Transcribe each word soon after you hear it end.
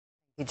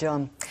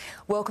John.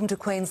 Welcome to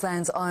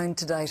Queensland's Own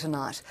Today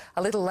Tonight.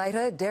 A little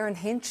later, Derryn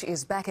Hinch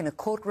is back in a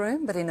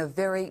courtroom, but in a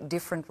very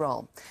different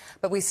role.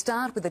 But we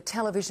start with the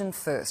television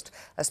first.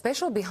 A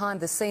special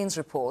behind-the-scenes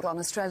report on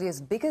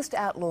Australia's biggest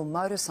outlaw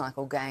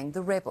motorcycle gang,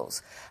 the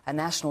Rebels. A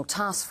national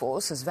task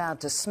force has vowed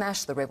to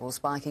smash the Rebels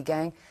bikie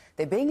gang.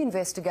 They're being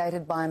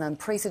investigated by an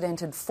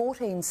unprecedented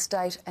 14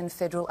 state and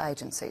federal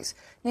agencies.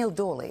 Neil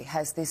Dawley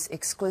has this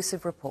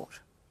exclusive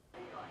report.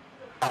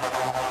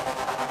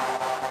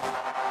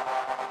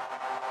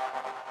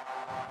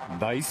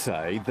 They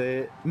say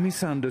they're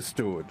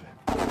misunderstood.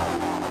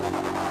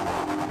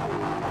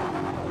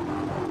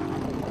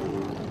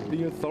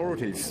 The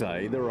authorities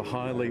say they're a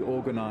highly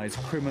organised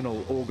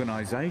criminal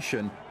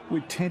organisation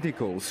with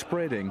tentacles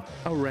spreading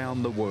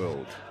around the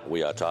world.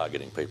 We are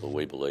targeting people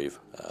we believe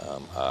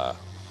are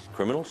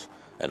criminals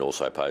and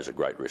also pose a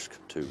great risk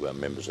to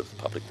members of the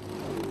public.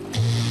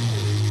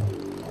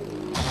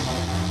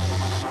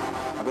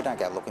 We don't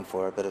go looking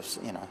for it, but it's,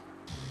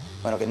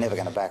 we're never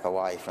going to back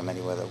away from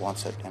anywhere that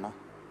wants it,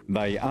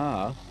 They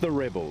are the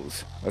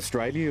Rebels,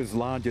 Australia's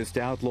largest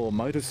outlaw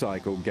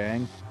motorcycle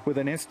gang with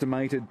an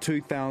estimated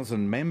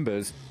 2,000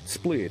 members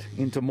split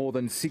into more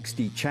than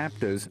 60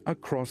 chapters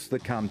across the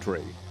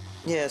country.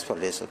 Yeah, that's what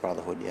it is, the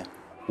Brotherhood, yeah.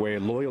 Where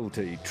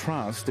loyalty,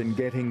 trust and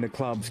getting the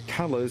club's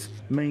colours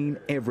mean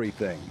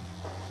everything.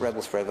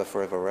 Rebels forever,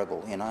 forever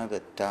rebel,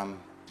 but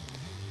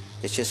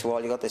it's just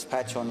while you got this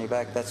patch on your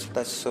back,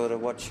 that's sort of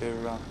what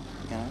you're,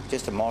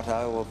 just a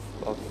motto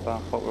of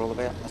what we're all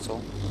about, that's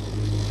all.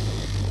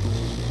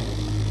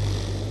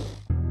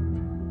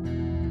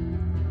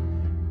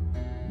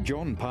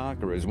 John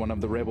Parker is one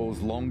of the Rebels'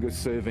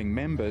 longest-serving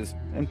members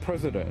and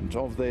president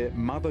of their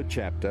mother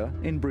chapter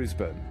in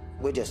Brisbane.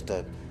 We're just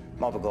a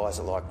mob of guys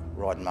that like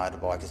riding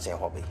motorbikes. It's our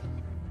hobby.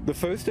 The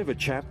first ever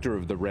chapter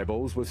of the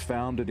Rebels was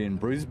founded in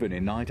Brisbane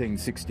in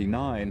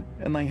 1969,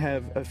 and they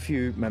have a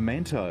few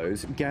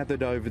mementos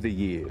gathered over the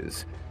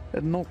years.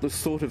 And not the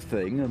sort of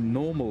thing a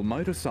normal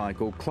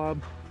motorcycle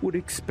club would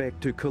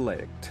expect to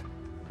collect.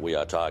 We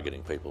are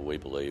targeting people we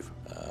believe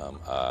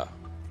are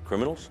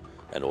criminals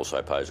and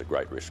also pose a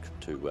great risk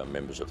to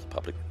members of the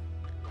public.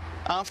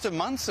 After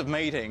months of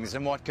meetings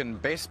and what can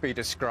best be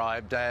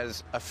described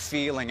as a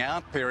feeling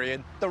out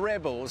period, the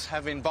Rebels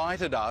have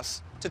invited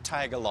us to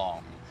tag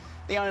along.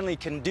 The only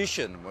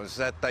condition was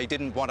that they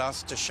didn't want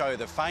us to show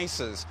the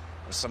faces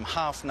of some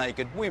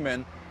half-naked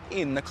women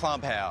in the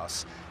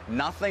clubhouse.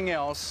 Nothing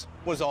else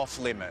was off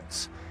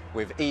limits.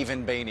 We've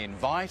even been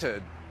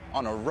invited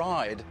on a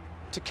ride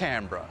to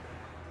Canberra.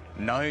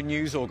 No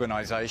news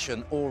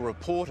organisation or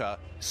reporter,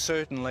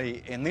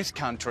 certainly in this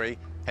country,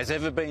 has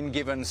ever been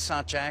given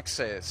such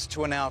access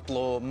to an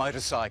outlaw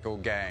motorcycle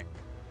gang.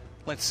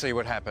 Let's see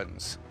what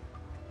happens.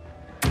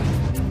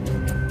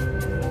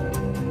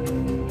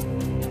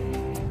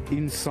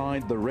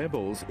 Inside the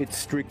Rebels, it's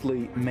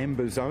strictly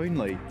members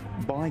only.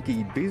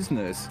 Bikie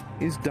business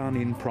is done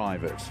in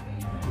private.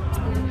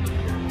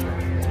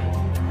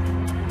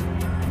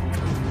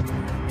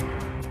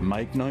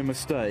 Make no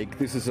mistake,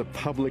 this is a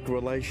public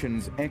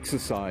relations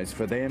exercise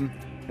for them,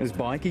 as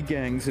bikie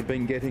gangs have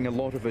been getting a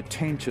lot of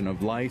attention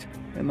of late,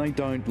 and they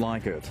don't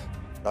like it.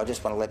 I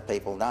just want to let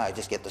people know,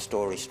 just get the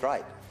story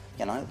straight.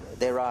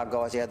 There are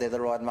guys out there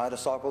that ride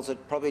motorcycles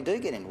that probably do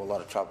get into a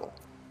lot of trouble.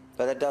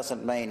 But that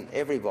doesn't mean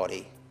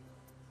everybody,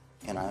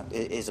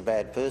 is a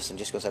bad person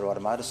just because they ride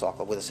a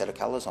motorcycle with a set of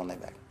colours on their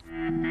back.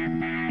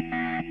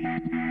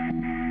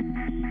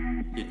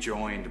 You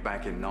joined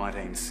back in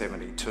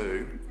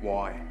 1972.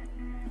 Why?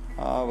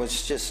 It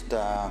was just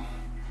a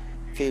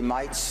few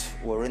mates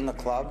were in the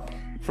club.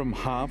 From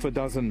half a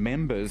dozen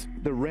members,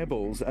 the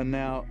Rebels are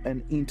now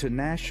an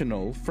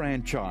international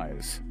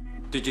franchise.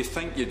 Did you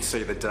think you'd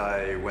see the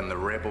day when the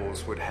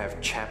Rebels would have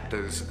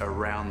chapters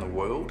around the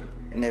world?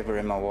 Never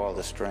in my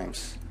wildest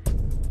dreams.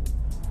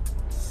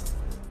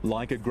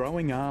 Like a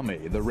growing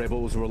army, the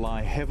Rebels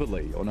rely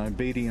heavily on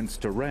obedience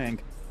to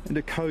rank and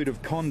a code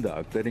of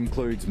conduct that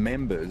includes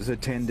members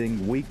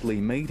attending weekly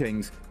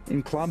meetings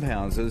in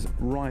clubhouses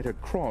right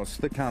across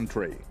the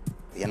country.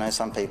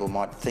 Some people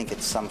might think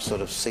it's some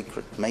sort of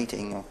secret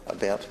meeting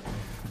about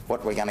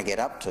what we're going to get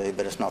up to,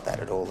 but it's not that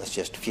at all. It's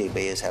just a few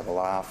beers, have a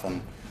laugh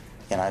and,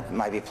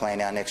 maybe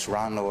plan our next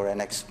run or our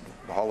next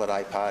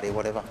holiday party or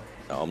whatever.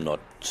 I'm not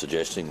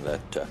suggesting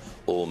that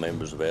all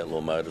members of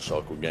outlaw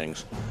motorcycle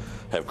gangs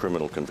have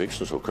criminal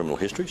convictions or criminal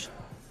histories,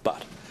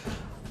 but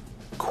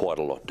quite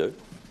a lot do.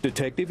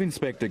 Detective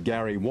Inspector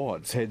Gary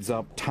Watts heads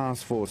up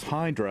Task Force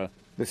Hydra,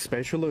 the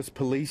specialist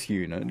police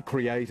unit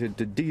created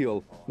to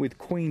deal with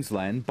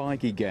Queensland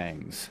bikie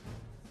gangs.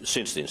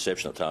 Since the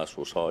inception of Task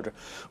Force Hydra,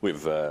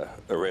 we've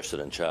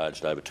arrested and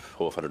charged over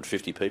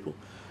 1,250 people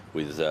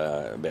with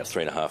about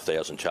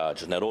 3,500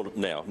 charges.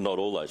 Now, not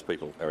all those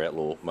people are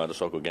outlaw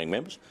motorcycle gang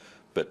members,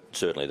 but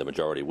certainly the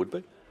majority would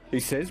be. He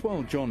says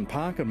while John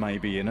Parker may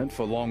be in it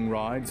for long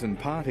rides and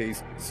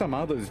parties, some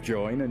others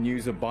join and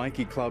use a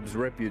bikie club's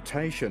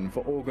reputation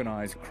for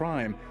organised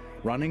crime,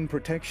 running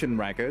protection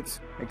rackets,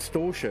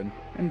 extortion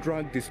and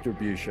drug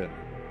distribution.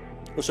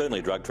 Well,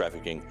 certainly drug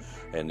trafficking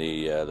and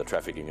the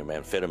trafficking of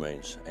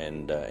amphetamines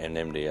and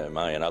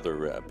MDMA and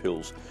other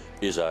pills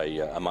is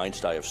a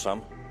mainstay of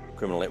some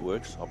criminal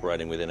networks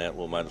operating within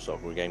outlaw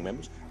motorcycle gang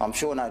members. I'm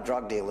sure no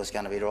drug dealer's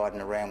going to be riding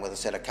around with a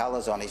set of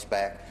colours on his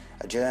back,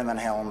 a German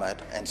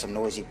helmet and some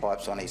noisy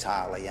pipes on his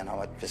Harley, you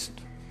know,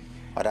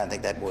 I don't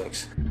think that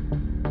works.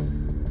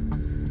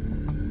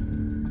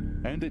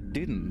 And it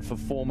didn't for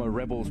former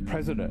Rebels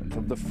president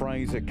of the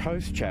Fraser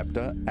Coast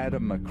chapter,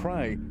 Adam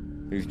McRae,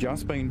 who's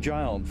just been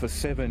jailed for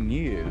 7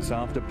 years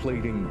after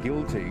pleading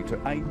guilty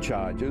to 8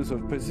 charges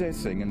of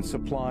possessing and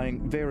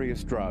supplying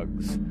various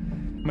drugs.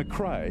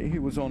 McRae,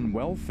 who was on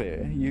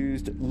welfare,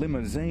 used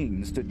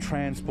limousines to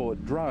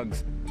transport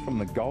drugs from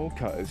the Gold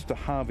Coast to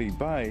Hervey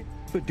Bay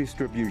for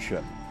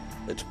distribution.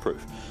 It's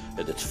proof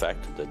that it's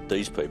fact that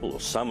these people, or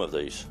some of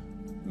these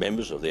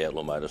members of the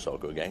outlaw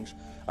motorcycle gangs,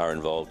 are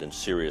involved in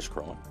serious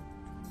crime.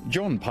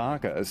 John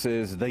Parker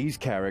says these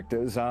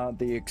characters are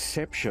the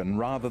exception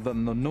rather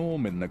than the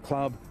norm in the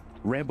club,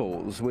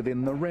 rebels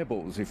within the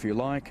rebels, if you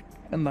like,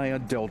 and they are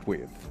dealt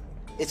with.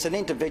 It's an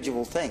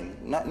individual thing.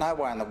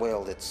 Nowhere in the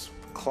world it's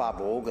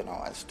club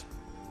organised.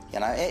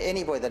 You know,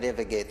 anybody that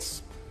ever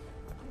gets,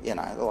 you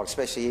know, or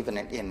especially even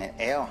in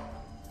our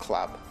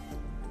club,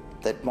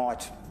 that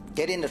might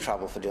get into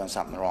trouble for doing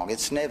something wrong,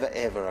 it's never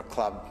ever a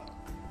club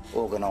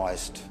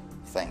organised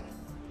thing.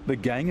 The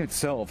gang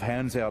itself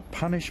hands out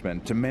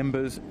punishment to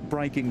members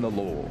breaking the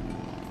law.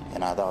 You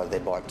know, they'll have their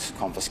bikes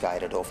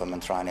confiscated off them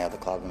and thrown out of the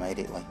club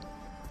immediately.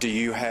 Do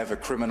you have a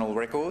criminal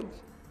record?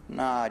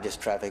 No,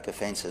 just traffic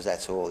offences,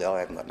 that's all.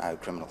 I haven't got no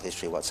criminal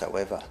history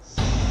whatsoever.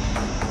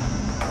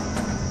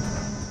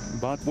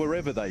 But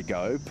wherever they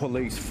go,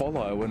 police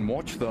follow and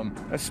watch them,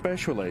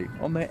 especially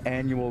on their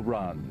annual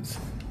runs.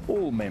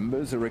 All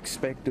members are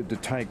expected to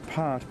take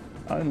part.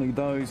 Only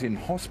those in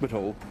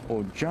hospital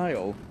or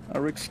jail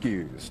are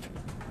excused.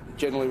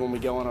 Generally when we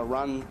go on a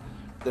run,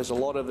 there's a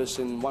lot of us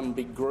in one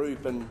big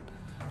group, and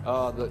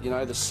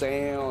the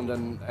sound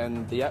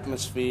and the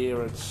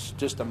atmosphere, it's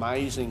just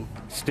amazing.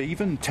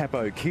 Stephen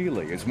Tapo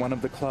Keeley is one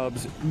of the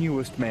club's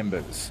newest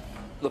members.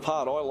 The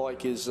part I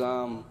like is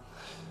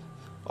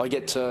I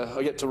get to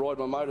ride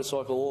my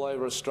motorcycle all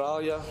over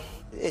Australia.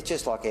 It's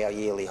just like our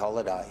yearly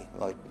holiday.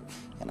 Like,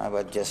 you know,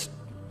 we just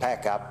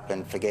pack up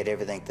and forget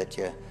everything that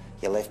you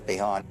left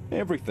behind.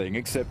 Everything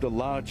except a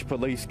large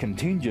police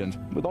contingent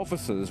with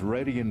officers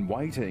ready and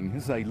waiting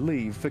as they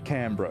leave for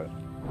Canberra.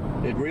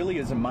 It really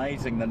is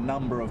amazing the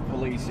number of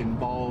police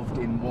involved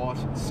in what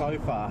so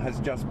far has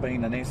just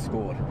been an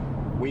escort.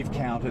 We've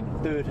counted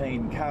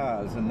 13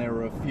 cars and there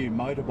are a few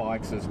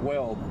motorbikes as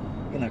well,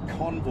 in a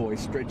convoy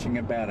stretching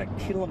about 1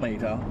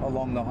 kilometre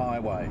along the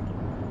highway.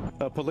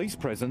 A police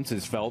presence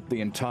is felt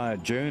the entire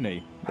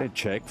journey. They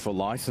check for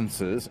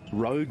licences,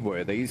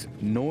 roadworthies,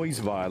 noise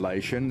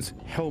violations,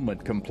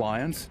 helmet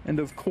compliance, and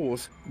of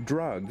course,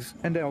 drugs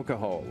and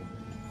alcohol.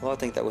 Well, I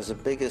think that was the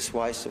biggest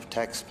waste of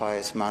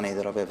taxpayers' money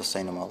that I've ever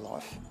seen in my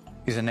life.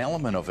 Is an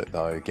element of it,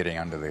 though, getting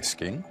under their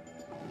skin?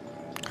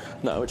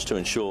 No, it's to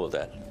ensure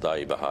that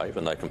they behave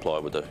and they comply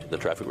with the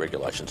traffic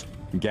regulations.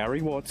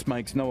 Gary Watts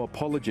makes no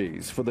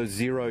apologies for the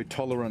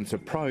zero-tolerance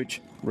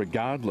approach,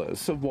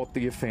 regardless of what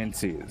the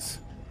offence is.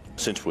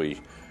 Since we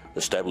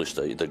established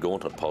the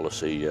Gauntlet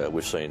policy,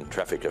 we've seen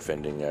traffic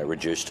offending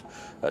reduced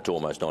to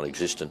almost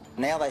non-existent.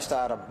 Now they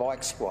start a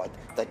bike squad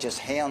that just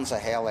hounds the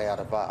hell out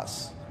of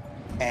us,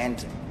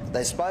 and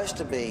they're supposed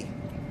to be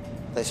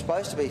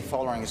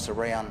following us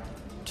around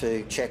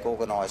to check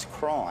organised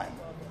crime,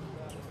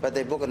 but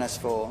they're booking us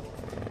for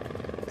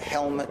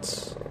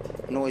helmets,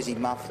 noisy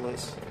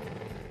mufflers,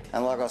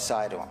 and like I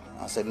say to them,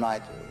 I said,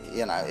 mate,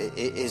 you know,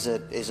 is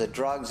it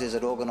drugs, is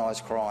it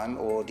organised crime,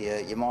 or do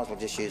you might as well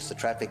just use the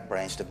traffic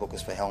branch to book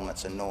us for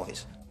helmets and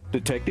noise?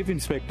 Detective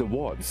Inspector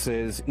Watts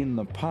says in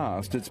the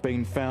past it's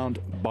been found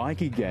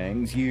bikie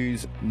gangs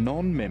use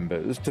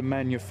non-members to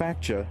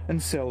manufacture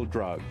and sell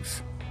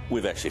drugs.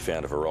 We've actually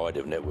found a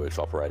variety of networks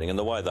operating, and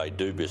the way they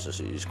do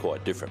business is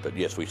quite different. But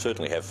yes, we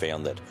certainly have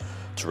found that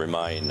to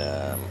remain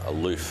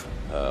aloof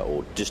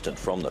or distant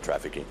from the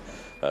trafficking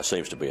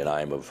seems to be an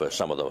aim of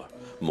some of the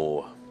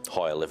more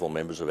higher level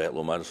members of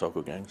outlaw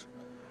motorcycle gangs.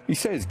 He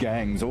says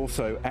gangs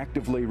also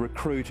actively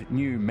recruit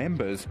new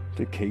members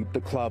to keep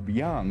the club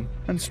young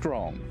and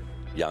strong.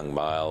 Young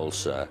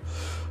males,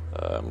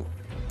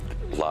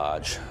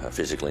 large,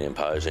 physically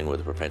imposing with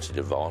a propensity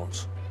to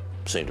violence,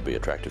 seem to be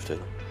attractive to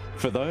them.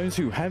 For those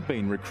who have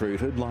been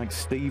recruited, like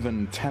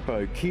Stephen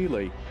Tapo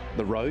Keeley,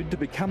 the road to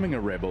becoming a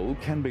rebel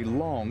can be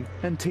long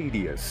and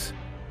tedious.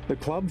 The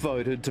club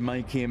voted to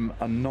make him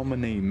a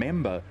nominee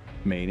member,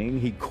 meaning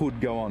he could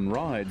go on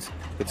rides,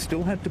 but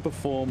still had to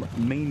perform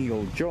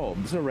menial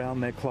jobs around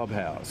their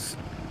clubhouse.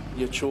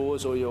 Your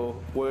chores or your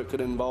work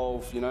could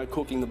involve, you know,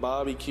 cooking the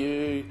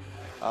barbecue,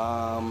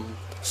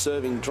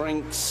 serving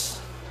drinks.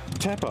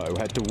 Tapo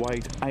had to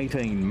wait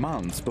 18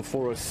 months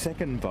before a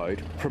second vote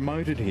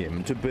promoted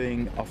him to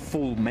being a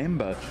full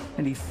member,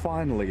 and he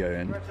finally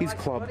earned his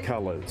club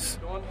colours.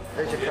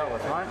 There's your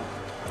colours,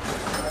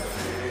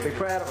 mate. Be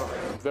proud of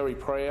them. Very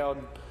proud,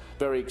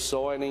 very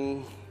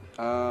exciting,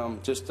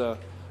 just a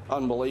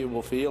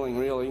unbelievable feeling,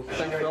 really.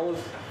 Thanks,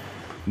 fellas.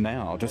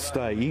 Now, to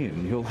stay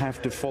in, he'll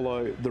have to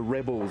follow the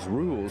Rebels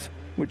rules,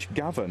 which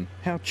govern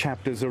how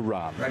chapters are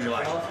run.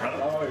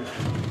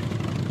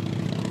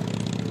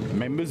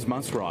 Members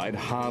must ride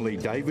Harley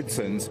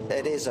Davidsons.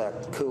 It is a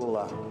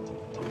cooler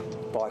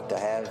bike to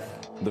have.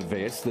 The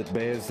vest that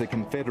bears the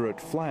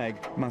Confederate flag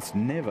must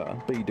never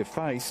be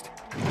defaced.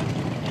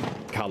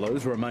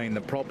 Colours remain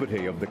the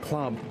property of the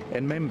club,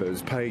 and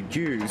members pay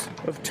dues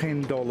of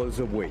 $10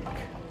 a week.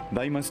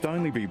 They must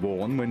only be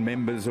worn when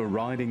members are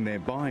riding their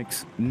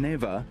bikes,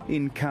 never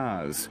in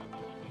cars.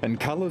 And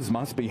colours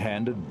must be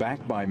handed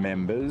back by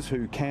members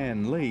who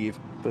can leave,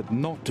 but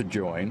not to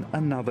join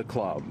another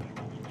club.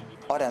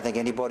 I don't think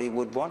anybody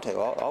would want to.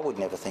 I would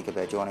never think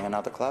about joining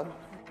another club.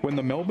 When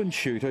the Melbourne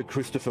shooter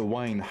Christopher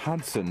Wayne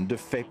Hudson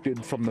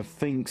defected from the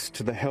Finks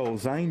to the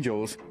Hells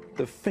Angels,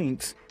 the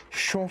Finks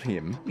shot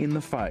him in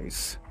the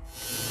face.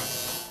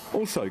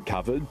 Also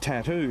covered,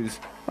 tattoos.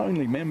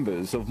 Only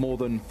members of more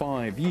than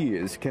 5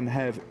 years can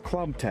have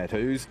club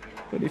tattoos,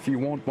 but if you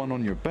want one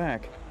on your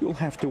back, you'll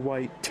have to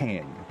wait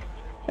 10.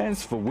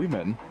 As for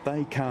women,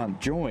 they can't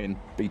join,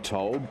 be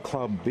told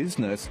club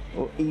business,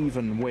 or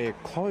even wear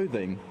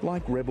clothing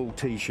like Rebel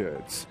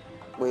t-shirts.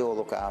 We all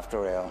look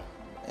after our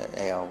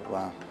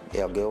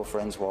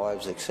girlfriends,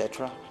 wives,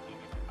 etc.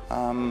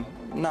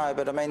 No,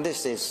 but I mean,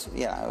 this is,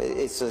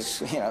 it's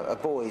a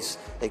boys'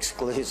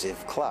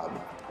 exclusive club.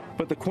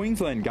 But the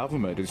Queensland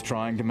government is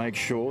trying to make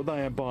sure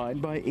they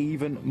abide by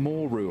even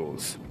more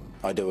rules.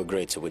 I do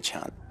agree it's a witch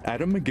hunt.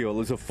 Adam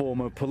McGill is a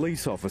former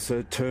police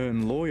officer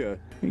turned lawyer.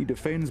 He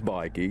defends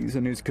bikies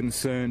and is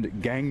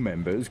concerned gang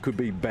members could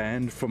be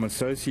banned from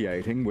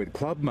associating with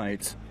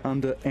clubmates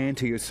under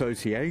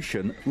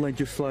anti-association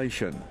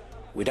legislation.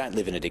 We don't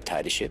live in a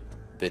dictatorship,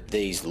 but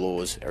these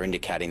laws are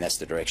indicating that's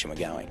the direction we're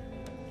going.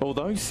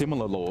 Although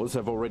similar laws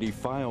have already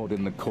failed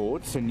in the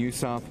courts in New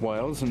South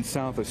Wales and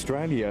South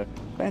Australia,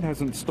 that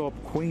hasn't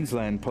stopped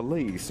Queensland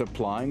Police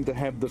applying to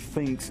have the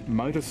Finks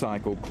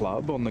Motorcycle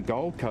Club on the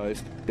Gold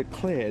Coast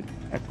declared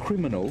a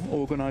criminal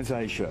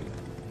organisation.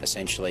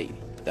 Essentially,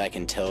 they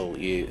can tell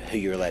you who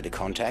you're allowed to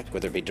contact,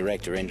 whether it be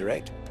direct or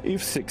indirect.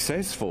 If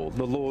successful,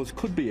 the laws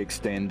could be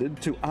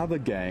extended to other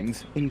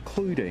gangs,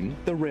 including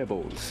the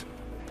Rebels.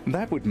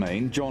 That would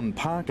mean John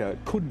Parker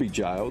could be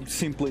jailed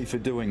simply for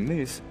doing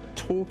this,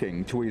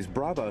 talking to his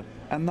brother,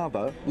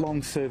 another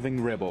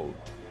long-serving rebel.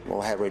 Well,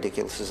 how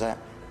ridiculous is that?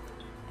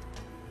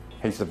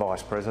 He's the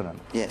Vice President.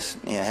 Yes,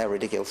 yeah, how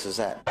ridiculous is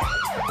that?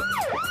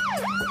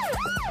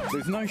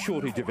 There's no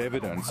shortage of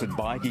evidence that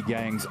bikie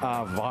gangs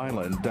are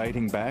violent,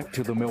 dating back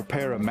to the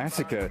Milpera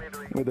massacre,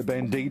 where the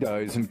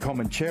Bandidos and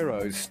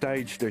Comancheros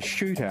staged a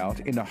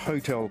shootout in a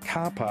hotel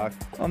car park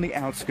on the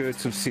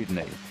outskirts of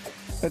Sydney.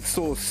 It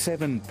saw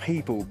 7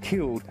 people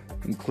killed,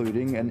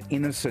 including an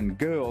innocent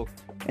girl,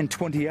 and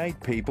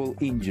 28 people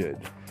injured.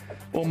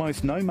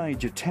 Almost no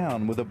major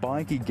town with a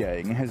bikie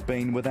gang has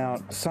been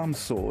without some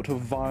sort of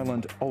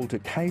violent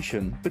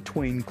altercation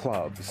between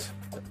clubs.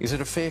 Is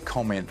it a fair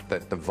comment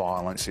that the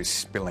violence is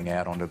spilling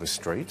out onto the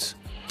streets?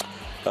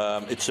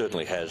 It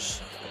certainly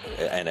has,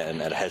 and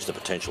it has the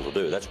potential to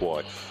do. That's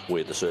why we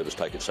at the service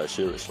take it so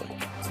seriously.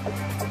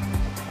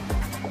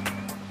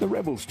 The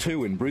Rebels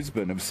too in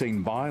Brisbane have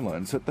seen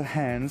violence at the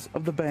hands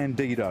of the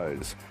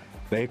Bandidos.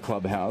 Their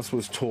clubhouse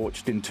was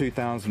torched in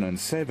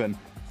 2007.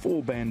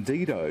 4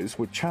 Bandidos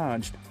were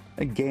charged.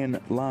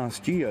 Again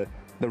last year,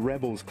 the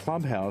Rebels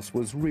clubhouse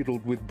was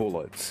riddled with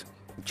bullets.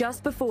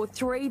 Just before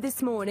 3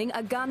 this morning,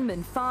 a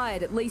gunman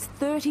fired at least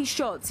 30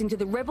 shots into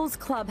the Rebels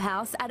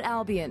clubhouse at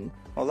Albion.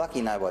 Well, lucky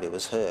nobody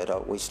was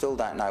hurt. We still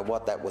don't know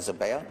what that was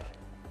about.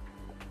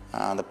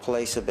 The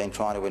police have been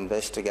trying to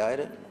investigate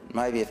it.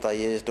 Maybe if they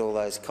used all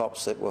those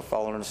cops that were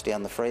following us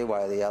down the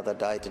freeway the other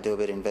day to do a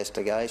bit of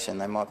investigation,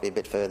 they might be a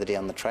bit further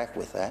down the track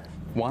with that.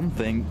 One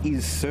thing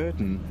is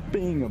certain,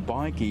 being a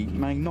bikie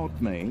may not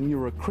mean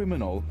you're a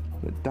criminal,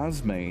 but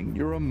does mean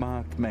you're a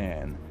marked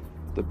man.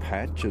 The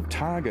patch a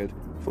target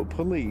for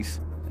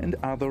police and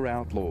other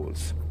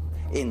outlaws.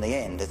 In the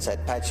end, it's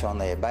that patch on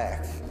their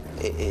back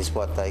is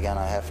what they're going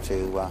to have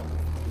to,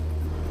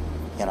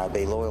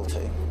 be loyal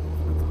to.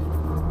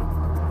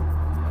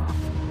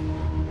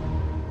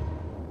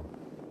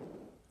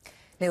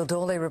 Neil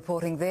Dawley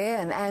reporting there,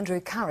 and Andrew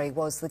Curry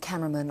was the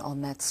cameraman on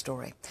that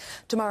story.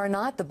 Tomorrow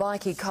night, the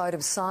bikie code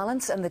of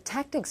silence and the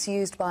tactics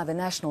used by the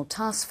National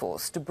Task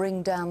Force to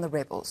bring down the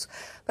rebels.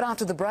 But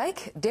after the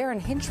break, Darren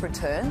Hinch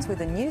returns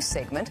with a new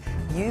segment,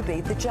 You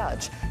Be the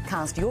Judge.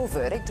 Cast your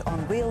verdict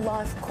on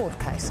real-life court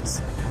cases.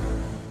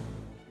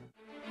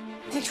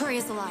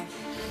 Victoria's alive.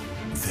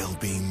 There'll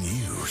be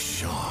new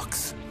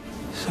shocks.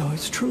 So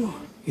it's true.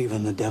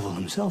 Even the devil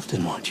himself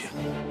didn't want you.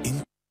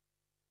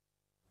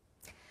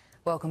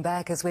 Welcome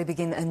back as we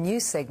begin a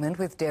new segment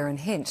with Darren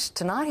Hinch.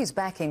 Tonight he's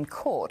back in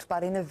court,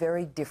 but in a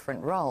very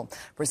different role,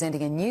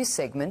 presenting a new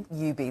segment,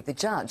 You Be the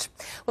Judge.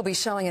 We'll be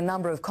showing a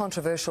number of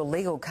controversial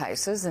legal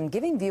cases and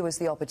giving viewers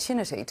the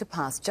opportunity to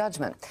pass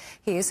judgment.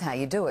 Here's how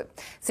you do it.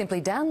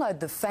 Simply download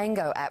the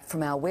Fango app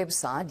from our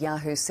website,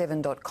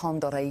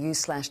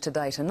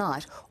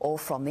 yahoo7.com.au/today-tonight, or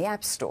from the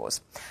app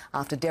stores.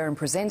 After Darren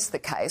presents the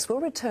case,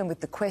 we'll return with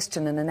the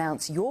question and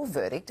announce your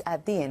verdict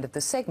at the end of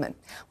the segment.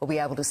 We'll be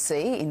able to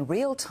see in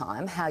real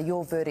time how your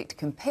verdict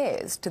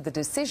compares to the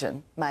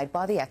decision made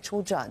by the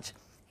actual judge.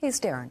 Here's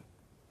Darren.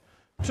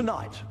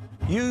 Tonight,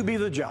 You Be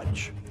the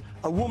Judge.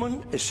 A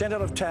woman is sent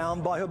out of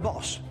town by her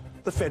boss,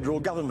 the federal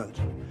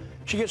government.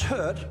 She gets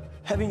hurt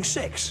having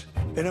sex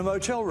in a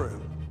motel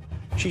room.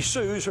 She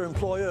sues her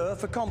employer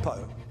for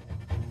compo.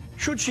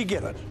 Should she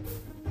get it?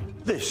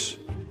 This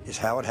is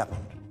how it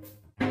happened.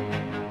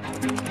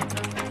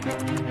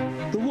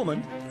 The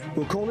woman,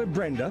 we'll call her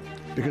Brenda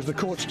because the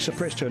courts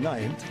suppressed her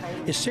name,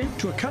 is sent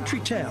to a country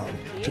town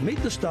to meet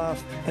the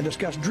staff and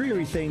discuss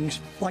dreary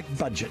things like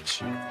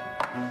budgets.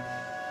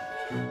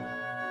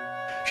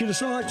 She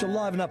decides to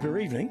liven up her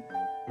evening.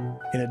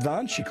 In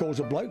advance, she calls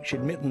a bloke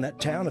she'd met in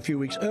that town a few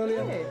weeks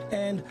earlier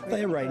and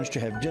they arrange to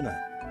have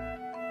dinner.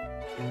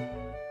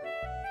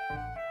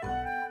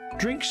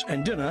 Drinks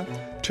and dinner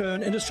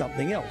turn into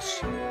something else.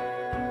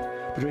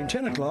 Between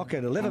 10 o'clock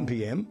and 11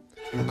 p.m,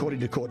 according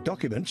to court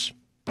documents,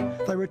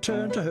 they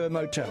return to her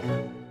motel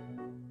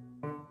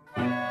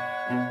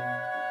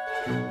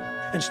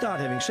and start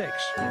having sex.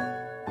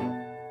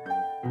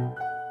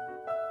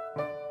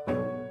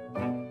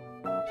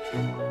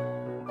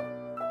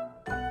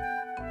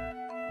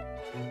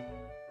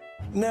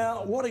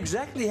 Now, what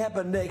exactly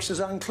happened next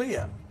is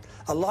unclear.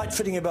 A light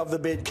fitting above the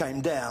bed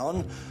came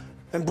down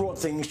and brought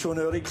things to an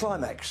early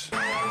climax.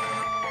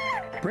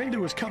 Brenda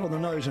was cut on the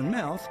nose and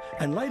mouth,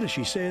 and later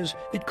she says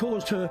it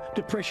caused her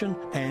depression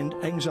and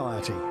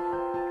anxiety.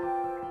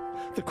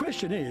 The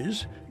question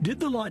is, did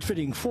the light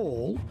fitting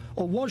fall,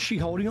 or was she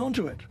holding on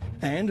to it,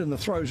 and in the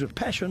throes of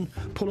passion,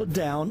 pull it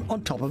down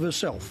on top of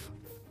herself?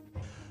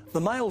 The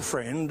male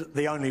friend,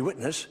 the only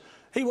witness,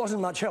 he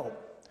wasn't much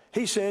help.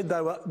 He said they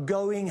were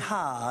going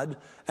hard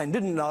and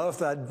didn't know if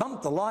they'd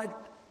bumped the light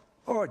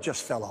or it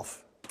just fell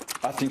off.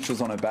 I think she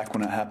was on her back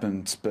when it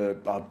happened,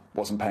 but I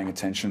wasn't paying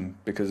attention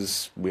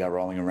because we are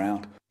rolling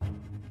around.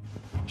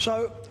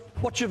 So,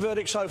 what's your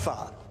verdict so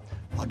far?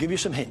 I'll give you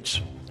some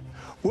hints.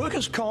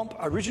 Workers' Comp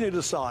originally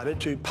decided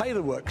to pay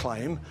the work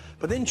claim,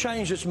 but then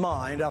changed its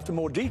mind after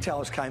more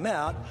details came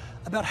out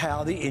about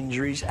how the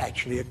injuries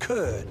actually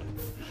occurred.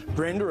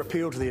 Brenda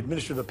appealed to the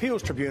Administrative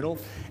Appeals Tribunal,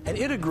 and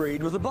it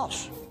agreed with the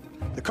boss.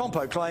 The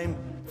compo claim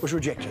was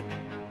rejected.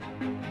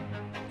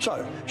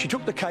 So, she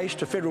took the case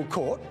to federal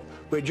court,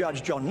 where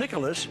Judge John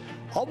Nicholas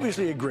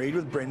obviously agreed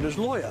with Brenda's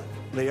lawyer,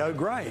 Leo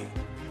Gray,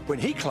 when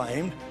he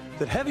claimed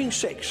that having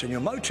sex in your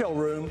motel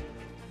room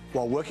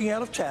while working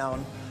out of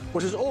town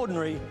was as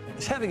ordinary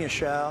as having a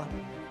shower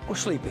or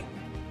sleeping.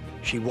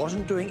 She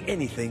wasn't doing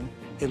anything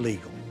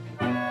illegal.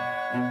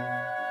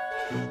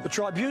 The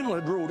tribunal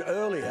had ruled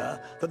earlier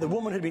that the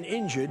woman had been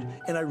injured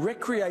in a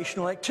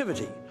recreational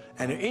activity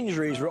and her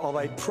injuries were of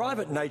a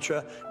private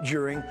nature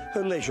during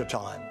her leisure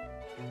time.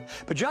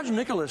 But Judge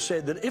Nicholas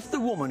said that if the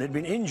woman had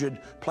been injured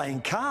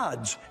playing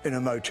cards in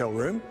a motel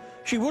room,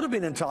 she would have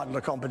been entitled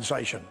to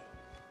compensation.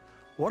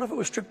 What if it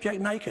was stripped jack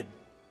naked?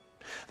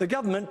 The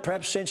government,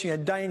 perhaps sensing a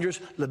dangerous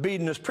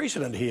libidinous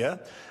precedent here,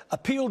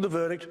 appealed the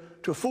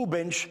verdict to a full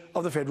bench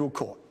of the federal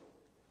court.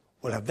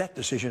 We'll have that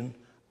decision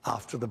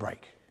after the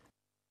break.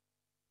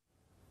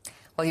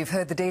 Well, you've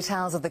heard the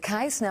details of the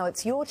case. Now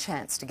it's your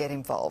chance to get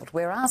involved.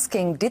 We're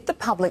asking, did the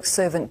public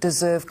servant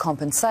deserve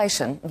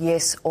compensation,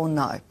 yes or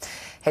no?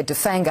 Head to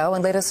Fango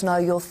and let us know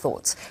your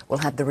thoughts. We'll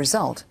have the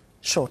result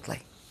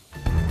shortly.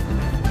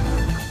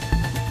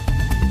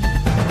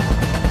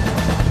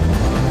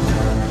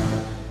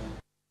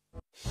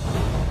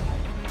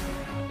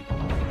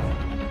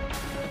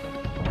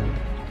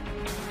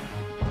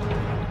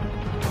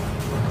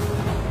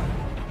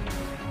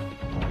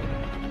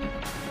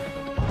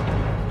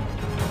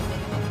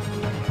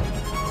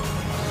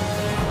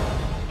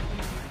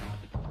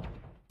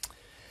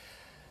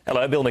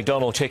 Hello, Bill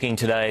McDonald checking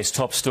today's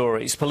top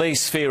stories.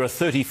 Police fear a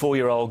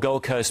 34-year-old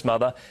Gold Coast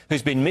mother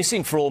who's been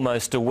missing for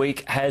almost a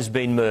week has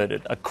been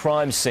murdered. A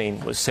crime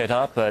scene was set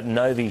up at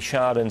Novi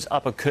Chardon's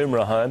Upper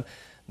Coomera home.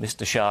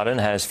 Mr Chardon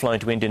has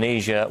flown to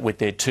Indonesia with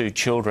their 2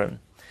 children.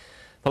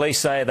 Police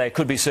say they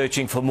could be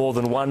searching for more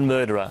than one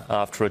murderer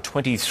after a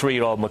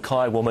 23-year-old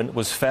Mackay woman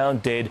was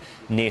found dead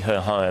near her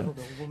home.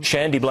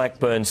 Shandy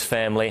Blackburn's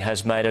family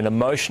has made an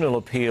emotional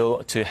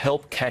appeal to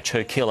help catch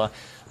her killer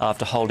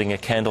after holding a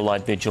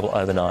candlelight vigil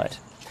overnight.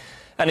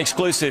 An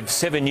exclusive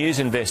 7 News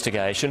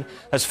investigation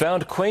has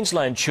found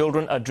Queensland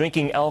children are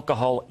drinking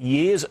alcohol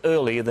years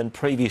earlier than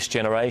previous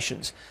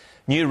generations.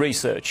 New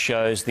research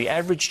shows the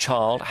average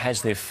child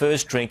has their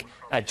first drink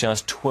at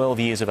just 12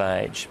 years of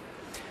age.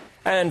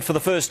 And for the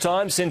first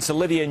time since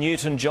Olivia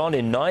Newton-John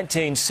in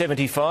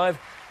 1975,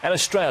 An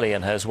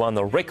Australian has won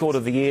the Record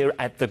of the Year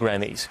at the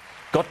Grammys.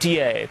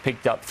 Gautier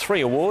picked up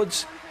 3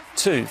 awards,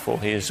 2 for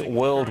his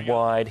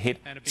worldwide hit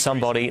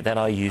Somebody That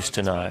I Used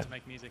to Know.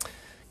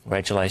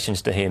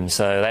 Congratulations to him.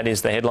 So that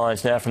is the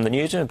headlines now from the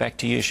newsroom. Back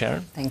to you,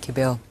 Sharon. Thank you,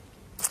 Bill.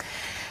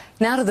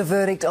 Now to the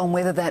verdict on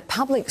whether that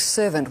public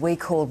servant we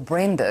call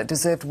Brenda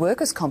deserved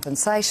workers'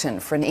 compensation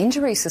for an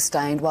injury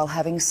sustained while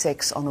having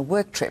sex on a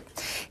work trip.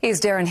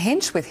 Here's Darren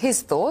Hench with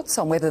his thoughts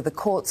on whether the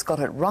courts got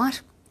it right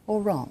or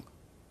wrong.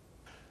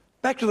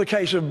 Back to the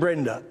case of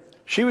Brenda.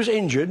 She was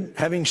injured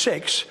having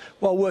sex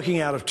while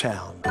working out of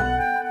town.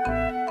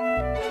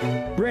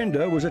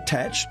 Brenda was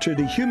attached to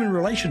the Human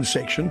Relations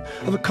section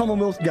of a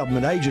Commonwealth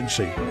Government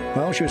agency.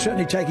 Well, she was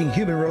certainly taking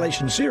human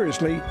relations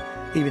seriously,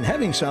 even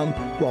having some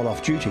while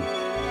off duty.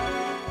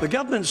 The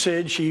government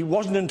said she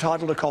wasn't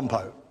entitled to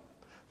compo.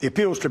 The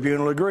Appeals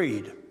Tribunal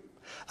agreed.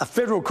 A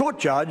federal court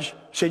judge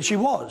said she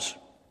was.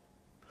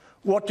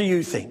 What do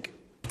you think?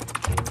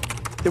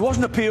 There was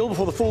an appeal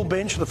before the full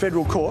bench of the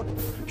federal court,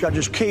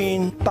 Judges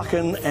Keane,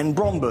 Buchan and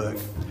Bromberg.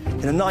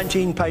 In a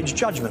 19-page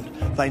judgment,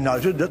 they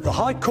noted that the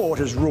High Court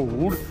has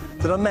ruled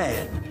that a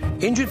man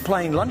injured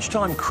playing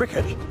lunchtime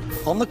cricket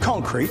on the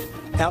concrete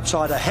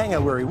outside a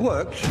hangar where he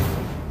worked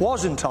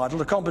was entitled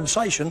to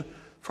compensation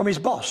from his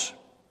boss.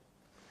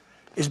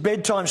 Is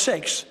bedtime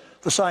sex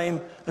the same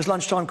as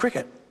lunchtime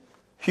cricket?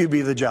 You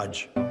be the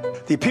judge.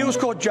 The appeals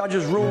court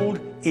judges ruled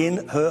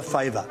in her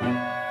favour.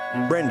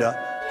 Brenda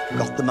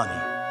got the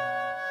money.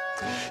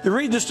 You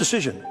read this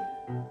decision,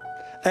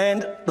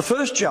 and the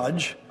first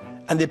judge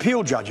and the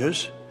appeal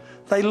judges,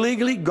 they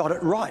legally got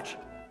it right.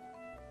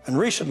 And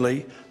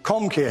recently,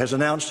 Comcare has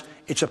announced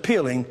it's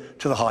appealing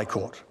to the High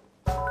Court.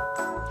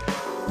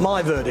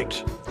 My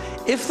verdict: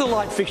 if the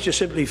light fixture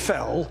simply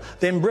fell,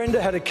 then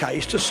Brenda had a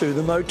case to sue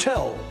the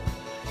motel.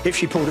 If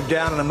she pulled it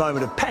down in a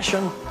moment of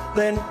passion,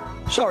 then,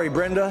 sorry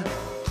Brenda,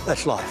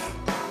 that's life.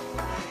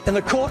 In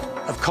the court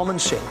of common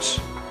sense.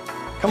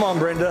 Come on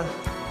Brenda,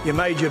 you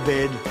made your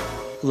bed,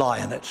 lie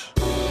in it.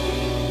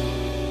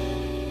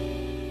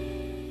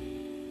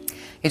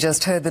 You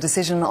just heard the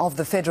decision of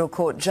the federal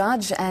court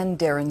judge and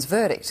Darren's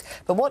verdict.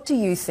 But what do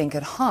you think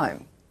at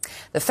home?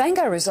 The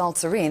Fango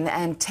results are in,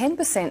 and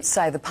 10%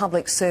 say the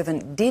public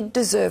servant did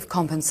deserve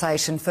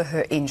compensation for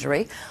her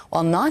injury,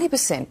 while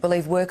 90%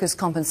 believe workers'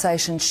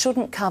 compensation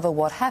shouldn't cover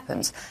what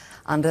happens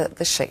under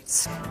the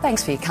sheets.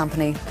 Thanks for your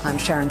company. I'm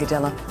Sharon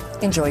Godella.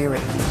 Enjoy your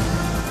evening.